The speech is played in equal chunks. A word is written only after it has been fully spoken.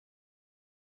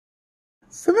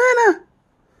Savanna.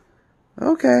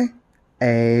 Okay.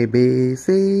 A, B,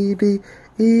 C, D,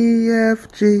 E,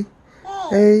 F, G,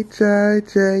 H, I,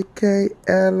 J, K,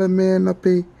 L, M, N, O,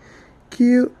 P,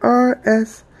 Q, R,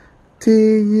 S, T,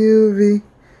 U, V,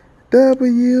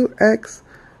 W, X,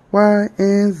 Y,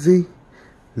 and Z.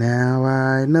 Now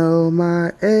I know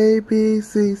my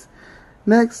ABCs.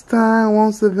 Next time,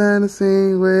 won't Savanna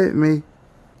sing with me?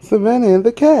 Savanna and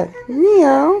the cat.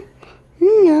 Meow.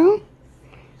 Meow.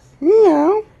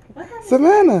 Meow.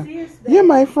 Savanna, you're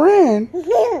my friend.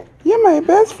 You're my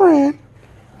best friend.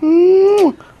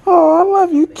 Oh, I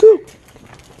love you too.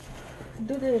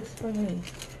 Do this for me.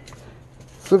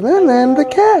 Savanna and the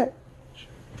cat.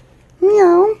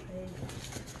 Meow.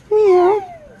 Meow.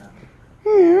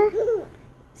 Meow.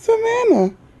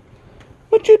 Savanna,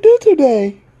 what you do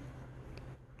today?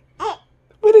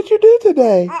 What did you do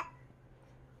today?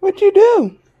 What you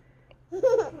do?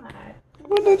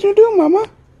 What did you do, Mama?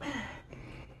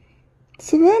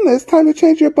 Savanna, it's time to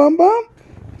change your bum bum.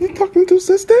 You talking to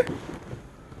sister?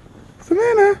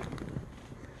 Savanna.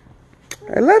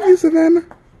 I love you, Savanna.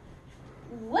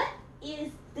 What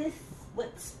is this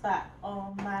wet spot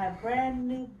on my brand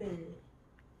new bed?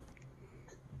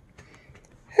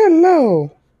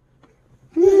 Hello.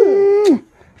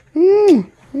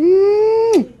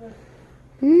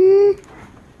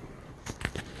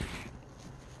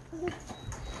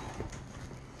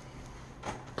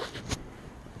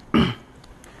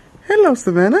 Hello,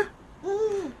 Savanna.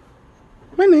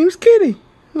 My name's Kitty.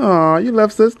 Aw, you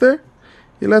love sister?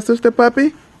 You love sister,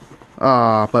 puppy?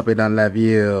 Aw, puppy don't love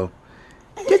you.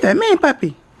 Get that mean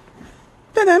puppy.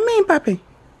 Get that mean puppy.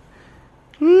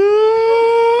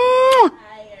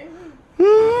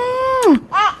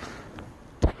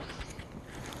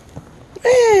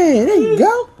 Hey, there you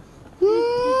go.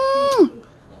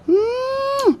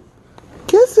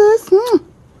 Kisses.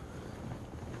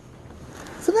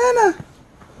 Savanna.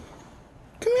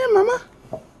 Come here, Mama.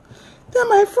 They're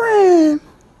my friend.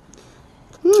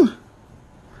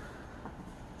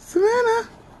 Savanna.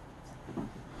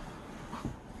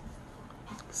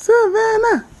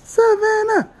 Savanna.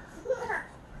 Savanna.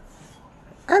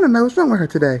 I don't know what's wrong with her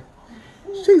today.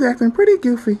 She's acting pretty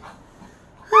goofy.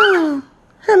 Oh,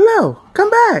 hello. Come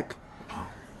back.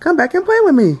 Come back and play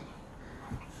with me.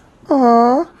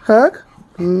 Aw, hug.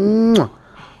 No.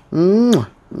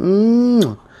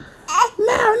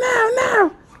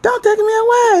 Don't take me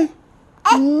away.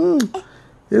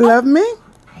 You love me?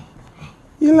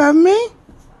 You love me?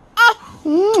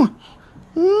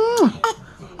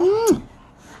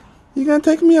 You gonna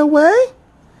take me away?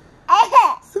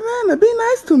 Savanna, be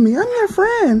nice to me. I'm your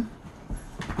friend.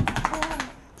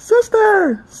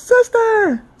 Sister,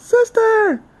 sister,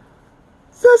 sister,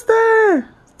 sister,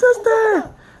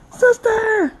 sister,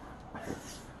 sister,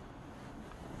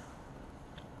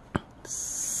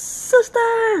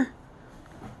 sister.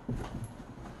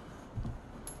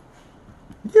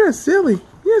 You're silly.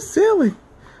 You're silly.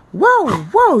 Whoa,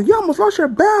 whoa, you almost lost your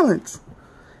balance.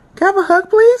 Can I have a hug,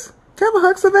 please? Can I have a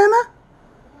hug, Savanna?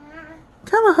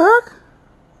 Can I have a hug?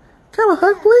 Can I have a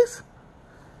hug, please?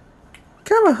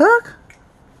 Can I have a hug?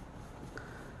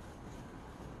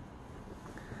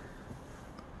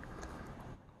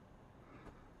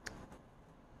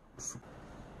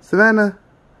 Savanna,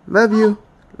 love you.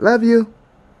 Love you.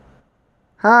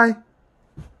 Hi.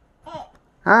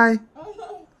 Hi.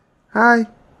 Hi.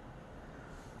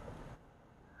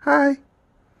 Hi.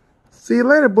 See you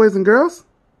later, boys and girls.